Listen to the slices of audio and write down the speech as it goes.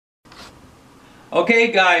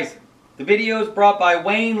Okay guys, the video is brought by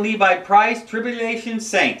Wayne Levi Price, Tribulation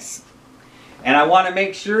Saints. And I want to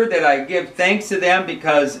make sure that I give thanks to them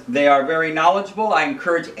because they are very knowledgeable. I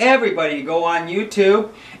encourage everybody to go on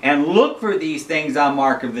YouTube and look for these things on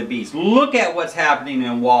Mark of the Beast. Look at what's happening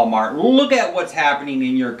in Walmart. Look at what's happening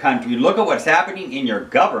in your country. Look at what's happening in your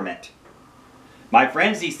government. My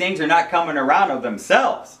friends, these things are not coming around of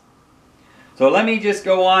themselves. So let me just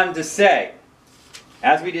go on to say,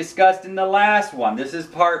 as we discussed in the last one, this is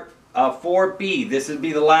part 4B. This will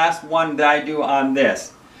be the last one that I do on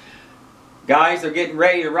this. Guys, they're getting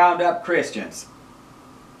ready to round up Christians.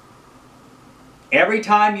 Every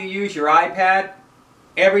time you use your iPad,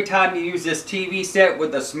 every time you use this TV set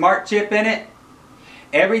with a smart chip in it,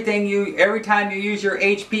 every time you use your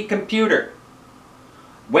HP computer,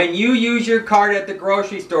 when you use your card at the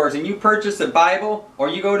grocery stores and you purchase a Bible or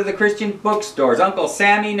you go to the Christian bookstores, Uncle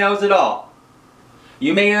Sammy knows it all.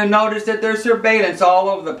 You may have noticed that there's surveillance all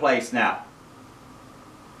over the place now.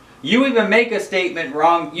 You even make a statement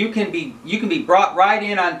wrong, you can be brought right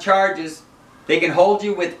in on charges. They can hold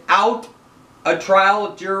you without a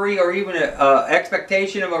trial, jury, or even an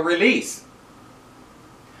expectation of a release.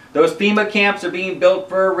 Those FEMA camps are being built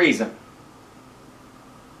for a reason.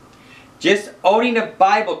 Just owning a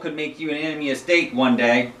Bible could make you an enemy of state one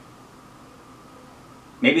day.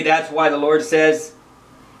 Maybe that's why the Lord says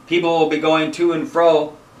people will be going to and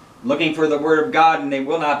fro looking for the Word of God and they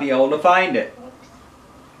will not be able to find it.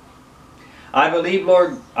 I believe,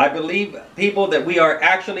 Lord, I believe, people, that we are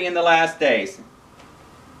actually in the last days.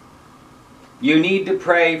 You need to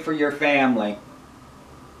pray for your family.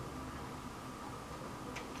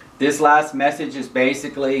 This last message is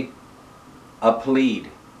basically a plead.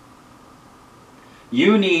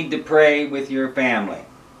 You need to pray with your family.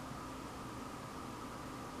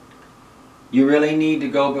 You really need to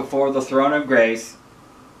go before the throne of grace.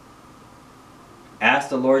 Ask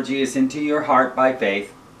the Lord Jesus into your heart by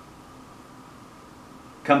faith.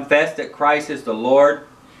 Confess that Christ is the Lord,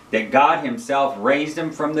 that God Himself raised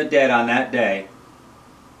Him from the dead on that day.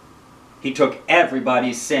 He took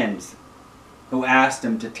everybody's sins who asked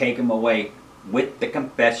Him to take them away with the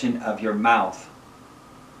confession of your mouth.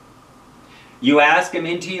 You ask Him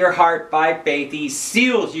into your heart by faith. He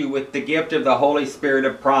seals you with the gift of the Holy Spirit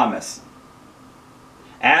of promise.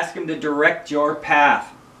 Ask Him to direct your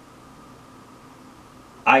path.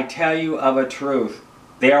 I tell you of a truth.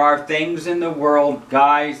 There are things in the world,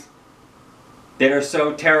 guys, that are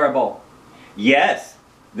so terrible. Yes,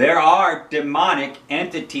 there are demonic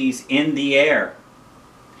entities in the air.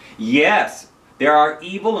 Yes, there are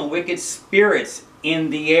evil and wicked spirits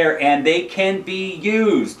in the air, and they can be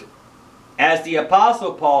used, as the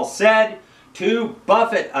Apostle Paul said, to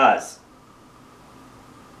buffet us.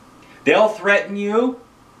 They'll threaten you.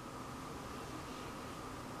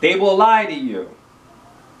 They will lie to you.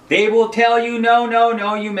 They will tell you, no, no,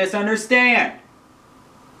 no, you misunderstand.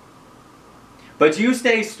 But you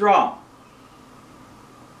stay strong.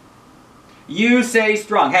 You stay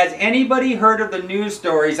strong. Has anybody heard of the news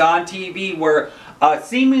stories on TV where a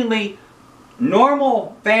seemingly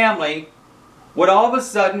normal family would all of a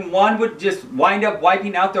sudden, one would just wind up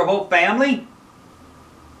wiping out their whole family?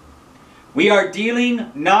 We are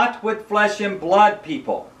dealing not with flesh and blood,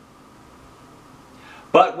 people,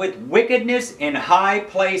 but with wickedness in high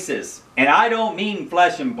places. And I don't mean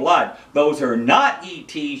flesh and blood. Those are not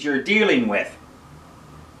ETs you're dealing with.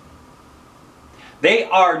 They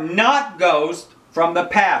are not ghosts from the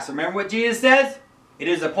past. Remember what Jesus says? It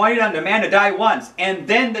is appointed unto man to die once, and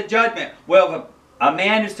then the judgment. Well, if a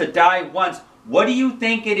man is to die once, what do you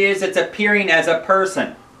think it is that's appearing as a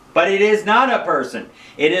person? But it is not a person.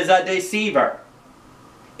 It is a deceiver.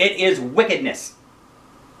 It is wickedness.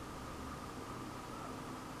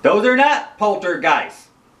 Those are not poltergeists.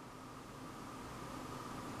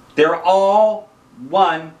 They're all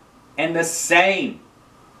one and the same.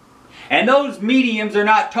 And those mediums are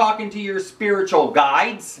not talking to your spiritual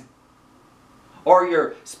guides or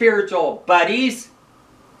your spiritual buddies.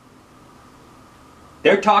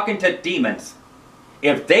 They're talking to demons.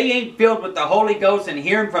 If they ain't filled with the Holy Ghost and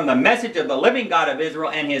hearing from the message of the living God of Israel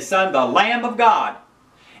and His Son, the Lamb of God,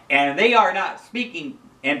 and they are not speaking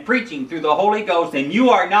and preaching through the Holy Ghost, and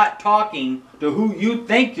you are not talking to who you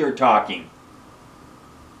think you're talking.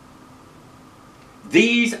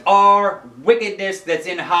 These are wickedness that's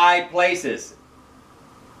in high places.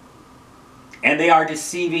 And they are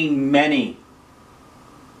deceiving many.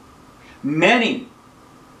 Many.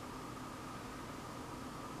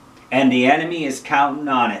 And the enemy is counting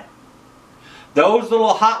on it. Those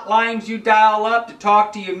little hotlines you dial up to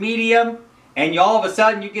talk to your medium, and all of a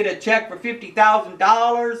sudden you get a check for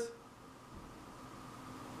 $50,000.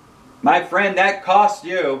 My friend, that costs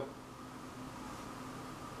you.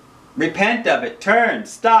 Repent of it. Turn.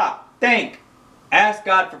 Stop. Think. Ask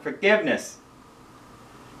God for forgiveness.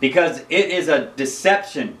 Because it is a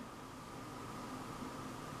deception.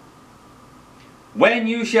 When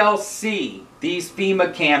you shall see these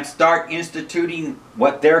FEMA camps start instituting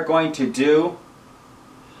what they're going to do,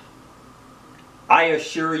 I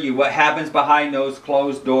assure you what happens behind those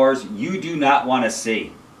closed doors, you do not want to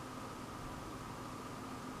see.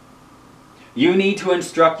 You need to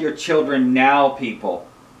instruct your children now, people.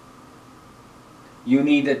 You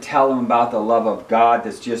need to tell them about the love of God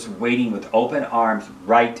that's just waiting with open arms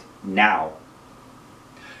right now.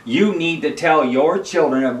 You need to tell your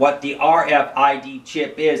children of what the RFID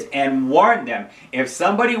chip is and warn them. If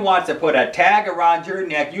somebody wants to put a tag around your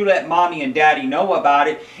neck, you let mommy and daddy know about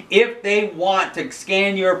it. If they want to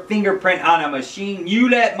scan your fingerprint on a machine, you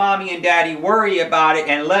let mommy and daddy worry about it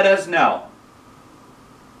and let us know.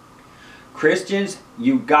 Christians,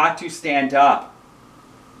 you got to stand up.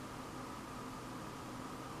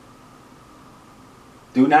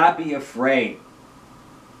 Do not be afraid.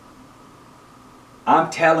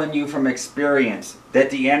 I'm telling you from experience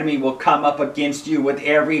that the enemy will come up against you with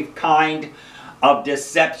every kind of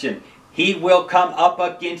deception. He will come up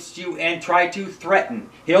against you and try to threaten.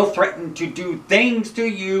 He'll threaten to do things to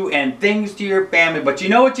you and things to your family. But you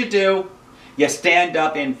know what you do? You stand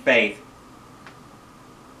up in faith.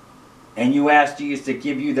 And you ask Jesus to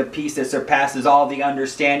give you the peace that surpasses all the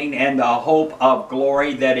understanding, and the hope of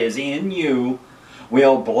glory that is in you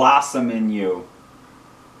will blossom in you.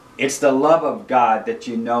 It's the love of God that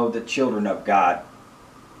you know the children of God,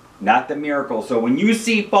 not the miracle. So when you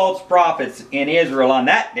see false prophets in Israel on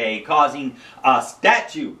that day causing a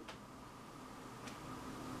statue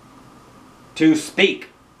to speak,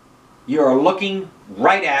 you're looking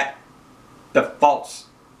right at the false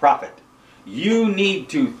prophet. You need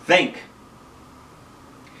to think.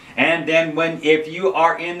 And then if you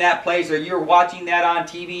are in that place or you're watching that on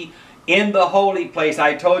TV, in the holy place,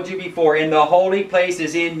 I told you before, in the holy place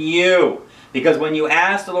is in you. Because when you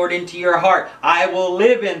ask the Lord into your heart, I will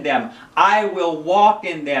live in them. I will walk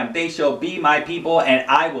in them. They shall be my people, and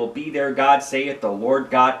I will be their God, saith the Lord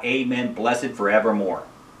God. Amen. Blessed forevermore.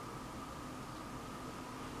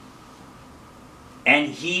 And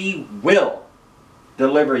He will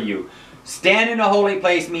deliver you. Stand in a holy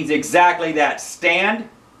place means exactly that. Stand.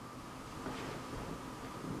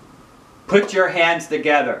 Put your hands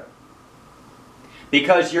together.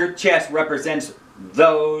 Because your chest represents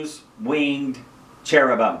those winged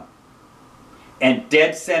cherubim. And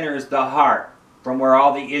dead center is the heart, from where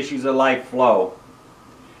all the issues of life flow.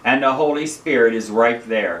 And the Holy Spirit is right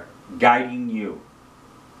there, guiding you.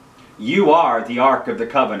 You are the Ark of the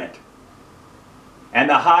Covenant. And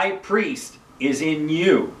the high priest is in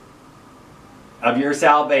you of your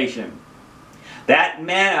salvation. That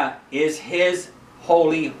manna is His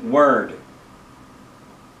holy word.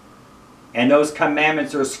 And those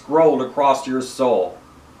commandments are scrolled across your soul.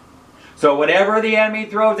 So whatever the enemy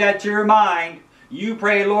throws at your mind, you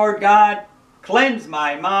pray, Lord God, cleanse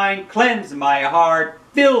my mind, cleanse my heart,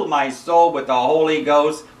 fill my soul with the Holy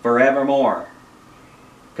Ghost forevermore.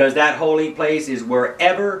 Because that holy place is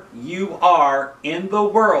wherever you are in the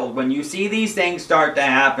world. When you see these things start to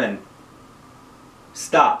happen,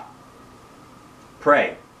 stop.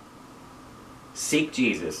 Pray. Seek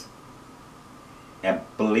Jesus. And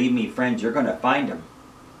believe me, friends, you're going to find Him.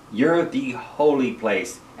 You're the holy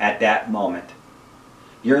place at that moment.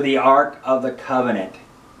 You're the Ark of the Covenant.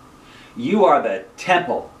 You are the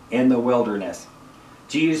temple in the wilderness.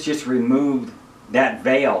 Jesus just removed that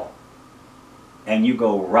veil and you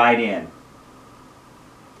go right in.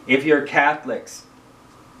 If you're Catholics,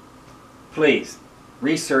 please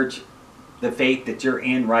research the faith that you're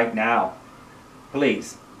in right now.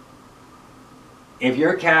 Please. If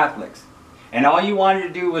you're Catholics, and all you wanted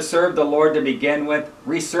to do was serve the Lord to begin with,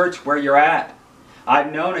 research where you're at.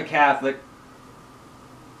 I've known a Catholic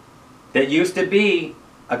that used to be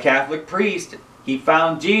a Catholic priest. He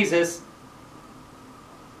found Jesus.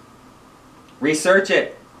 Research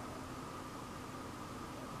it.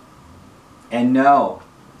 And know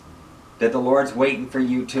that the Lord's waiting for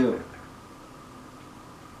you too.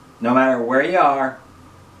 No matter where you are,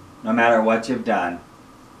 no matter what you've done,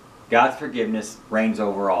 God's forgiveness reigns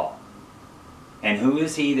over all. And who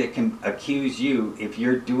is he that can accuse you if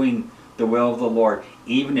you're doing the will of the Lord?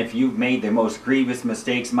 Even if you've made the most grievous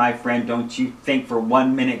mistakes, my friend, don't you think for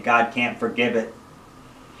 1 minute God can't forgive it.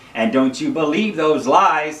 And don't you believe those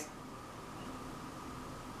lies.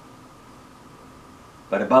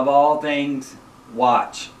 But above all things,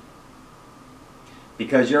 watch.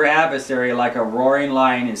 Because your adversary, like a roaring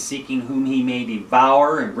lion, is seeking whom he may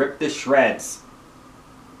devour and rip to shreds.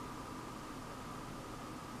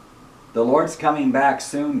 The Lord's coming back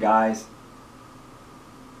soon, guys.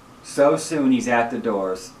 So soon he's at the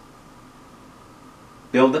doors.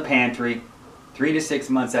 Build a pantry, 3 to 6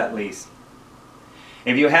 months at least.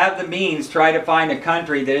 If you have the means, try to find a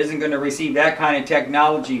country that isn't going to receive that kind of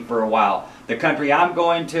technology for a while. The country I'm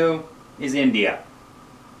going to is India.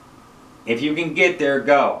 If you can get there,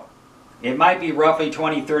 go. It might be roughly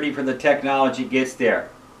 2030 for the technology gets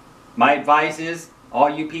there. My advice is, all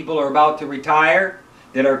you people who are about to retire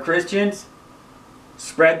that are Christians,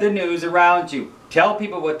 spread the news around you. Tell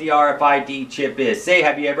people what the RFID chip is. Say,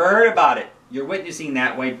 have you ever heard about it? You're witnessing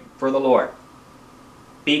that way for the Lord.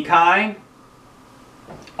 Be kind.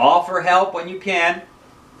 Offer help when you can.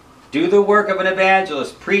 Do the work of an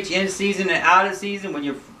evangelist. Preach in season and out of season. When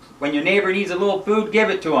your neighbor needs a little food,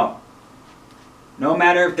 give it to them. No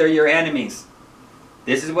matter if they're your enemies.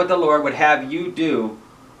 This is what the Lord would have you do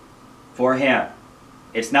for Him.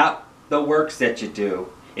 It's not the works that you do.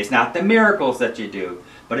 It's not the miracles that you do.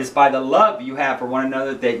 But it's by the love you have for one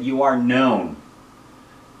another that you are known.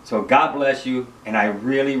 So God bless you. And I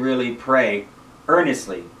really, really pray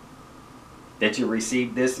earnestly that you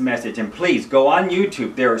receive this message. And please go on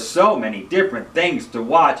YouTube. There are so many different things to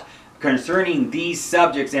watch concerning these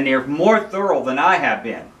subjects. And they're more thorough than I have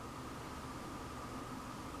been.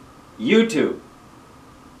 YouTube.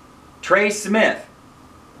 Trey Smith,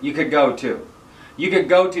 you could go to. You could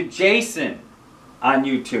go to Jason on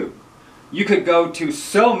YouTube. You could go to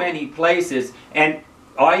so many places, and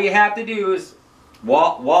all you have to do is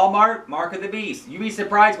Walmart, Mark of the Beast. You'd be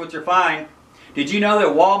surprised what you find. Did you know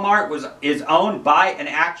that Walmart is owned by an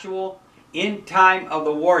actual, in time of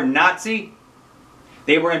the war, Nazi?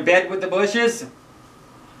 They were in bed with the Bushes.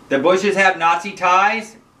 The Bushes have Nazi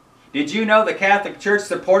ties. Did you know the Catholic Church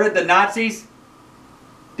supported the Nazis?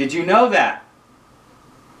 Did you know that?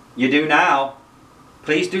 You do now.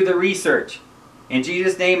 Please do the research. In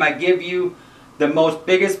Jesus' name, I give you the most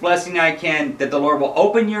biggest blessing I can, that the Lord will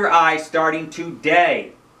open your eyes starting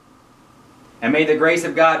today. And may the grace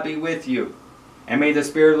of God be with you. And may the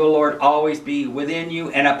Spirit of the Lord always be within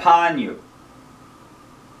you and upon you.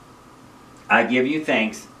 I give you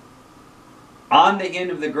thanks. On the end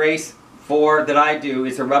of the grace that I do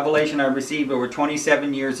is a revelation I received over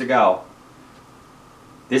 27 years ago.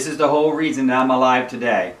 This is the whole reason that I'm alive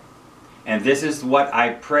today. And this is what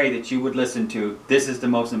I pray that you would listen to. This is the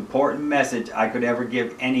most important message I could ever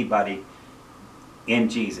give anybody in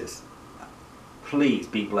Jesus. Please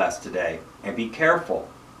be blessed today and be careful.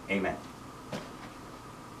 Amen.